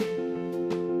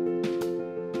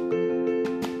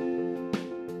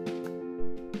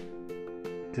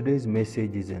Today's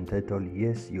message is entitled,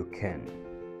 Yes, You Can.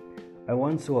 I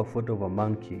once saw a photo of a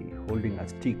monkey holding a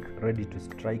stick ready to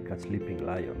strike a sleeping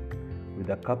lion,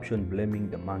 with a caption blaming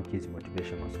the monkey's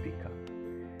motivational speaker.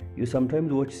 You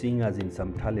sometimes watch singers in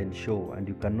some talent show and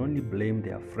you can only blame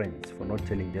their friends for not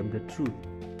telling them the truth,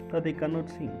 that they cannot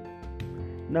sing.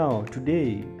 Now,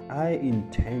 today, I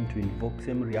intend to invoke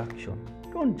same reaction.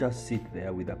 Don't just sit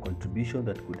there with a contribution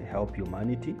that could help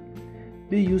humanity.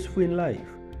 Be useful in life.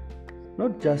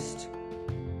 Not just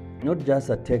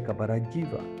a taker, but a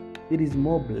giver. It is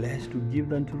more blessed to give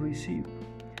than to receive.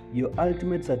 Your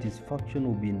ultimate satisfaction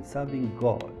will be in serving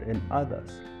God and others.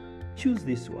 Choose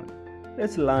this one.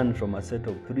 Let's learn from a set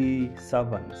of 3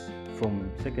 servants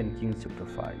from 2 Kings chapter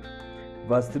 5.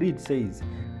 Verse 3 it says,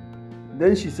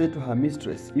 Then she said to her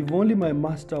mistress, If only my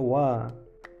master were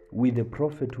with the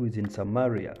prophet who is in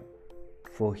Samaria,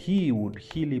 for he would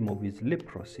heal him of his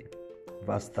leprosy.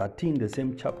 Verse 13, the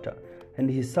same chapter. And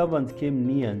his servants came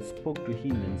near and spoke to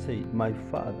him and said, My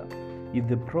father, if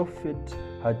the prophet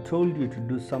had told you to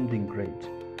do something great,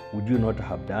 would you not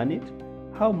have done it?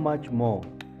 How much more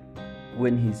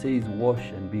when he says, Wash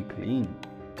and be clean?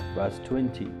 Verse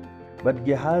 20. But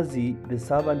Gehazi, the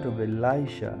servant of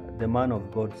Elisha, the man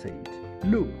of God, said,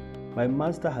 Look, my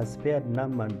master has spared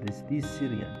Naaman this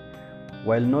Syrian,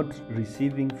 while not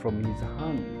receiving from his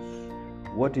hands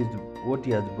what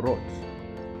he has brought.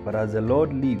 But as the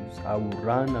Lord lives, I will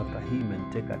run after him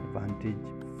and take advantage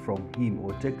from him,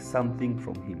 or take something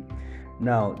from him.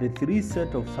 Now, the 3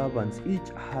 set of servants each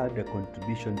had a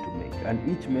contribution to make, and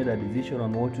each made a decision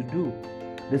on what to do.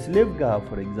 The slave girl,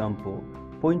 for example,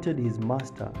 pointed his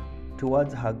master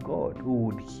towards her God who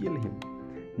would heal him.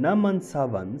 Naaman's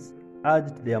servants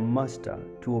urged their master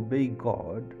to obey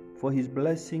God for his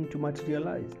blessing to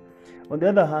materialize. On the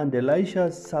other hand,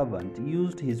 Elisha's servant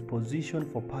used his position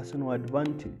for personal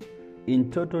advantage,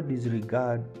 in total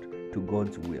disregard to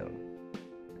God's will.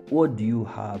 What do you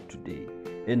have today,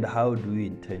 and how do you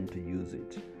intend to use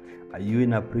it? Are you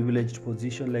in a privileged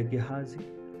position like Gehazi?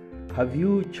 Have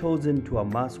you chosen to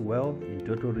amass wealth in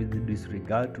total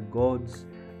disregard to God's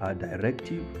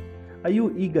directive? Are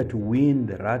you eager to win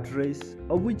the rat race,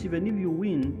 of which even if you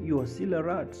win, you are still a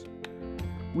rat?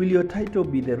 Will your title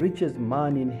be the richest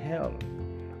man in hell?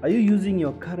 Are you using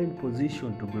your current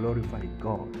position to glorify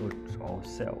God or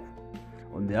self?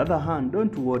 On the other hand,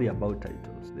 don't worry about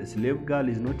titles. The slave girl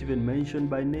is not even mentioned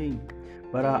by name,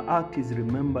 but her act is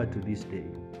remembered to this day.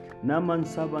 Naaman's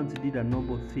servants did a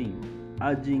noble thing,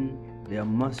 urging their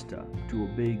master to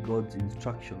obey God's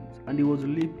instructions, and he was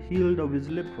healed of his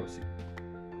leprosy.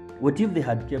 What if they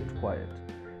had kept quiet?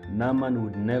 Naaman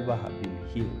would never have been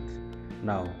healed.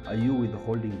 Now, are you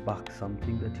withholding back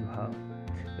something that you have?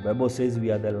 The Bible says we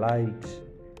are the light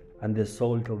and the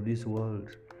salt of this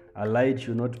world. A light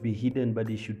should not be hidden,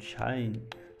 but it should shine.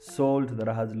 Salt that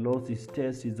has lost its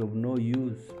taste is of no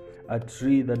use. A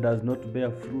tree that does not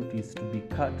bear fruit is to be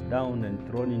cut down and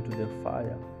thrown into the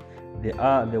fire.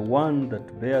 The one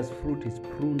that bears fruit is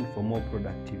pruned for more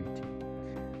productivity.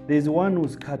 There is one who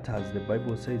scatters, the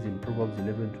Bible says in Proverbs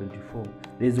 11:24.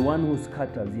 There is one who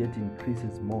scatters yet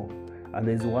increases more. And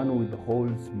there is one who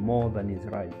withholds more than is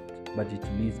right, but it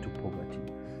leads to poverty.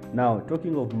 Now,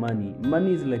 talking of money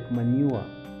is like manure.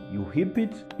 You heap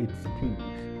it, it stinks.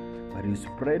 But you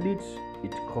spread it,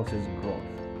 it causes growth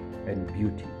and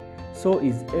beauty. So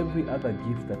is every other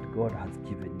gift that God has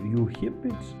given you. You heap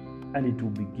it, and it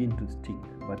will begin to stink.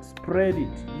 But spread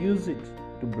it, use it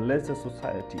to bless a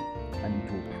society, and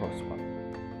it will prosper.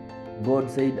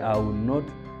 God said, I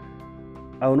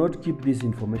will not keep this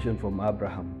information from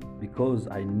Abraham, because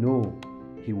I know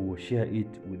he will share it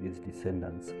with his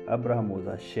descendants. Abraham was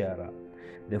a sharer.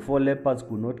 The 4 lepers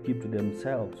could not keep to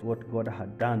themselves what God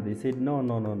had done. They said, No,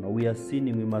 we are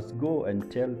sinning. We must go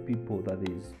and tell people that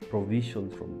there is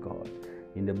provisions from God.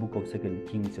 In the book of 2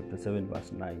 Kings chapter 7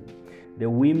 verse 9. The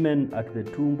women at the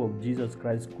tomb of Jesus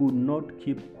Christ could not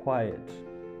keep quiet.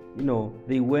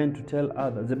 They went to tell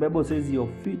others. The Bible says your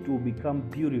feet will become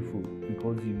beautiful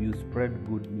because if you spread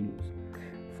good news.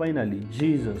 Finally,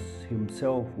 Jesus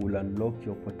himself will unlock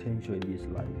your potential in this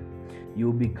life. You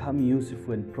will become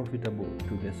useful and profitable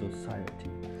to the society.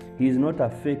 He is not a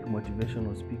fake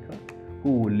motivational speaker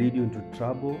who will lead you into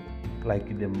trouble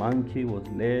like the monkey was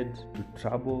led to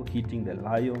trouble, hitting the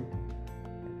lion,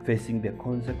 facing the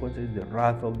consequences, the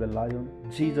wrath of the lion.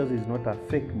 Jesus is not a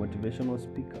fake motivational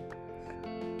speaker.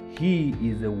 He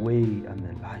is the way and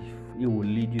the life. He will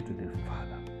lead you to the Father.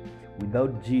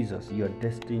 Without Jesus, you are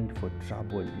destined for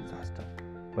trouble and disaster.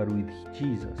 But with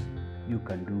Jesus, you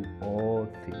can do all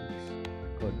things.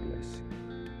 God bless you.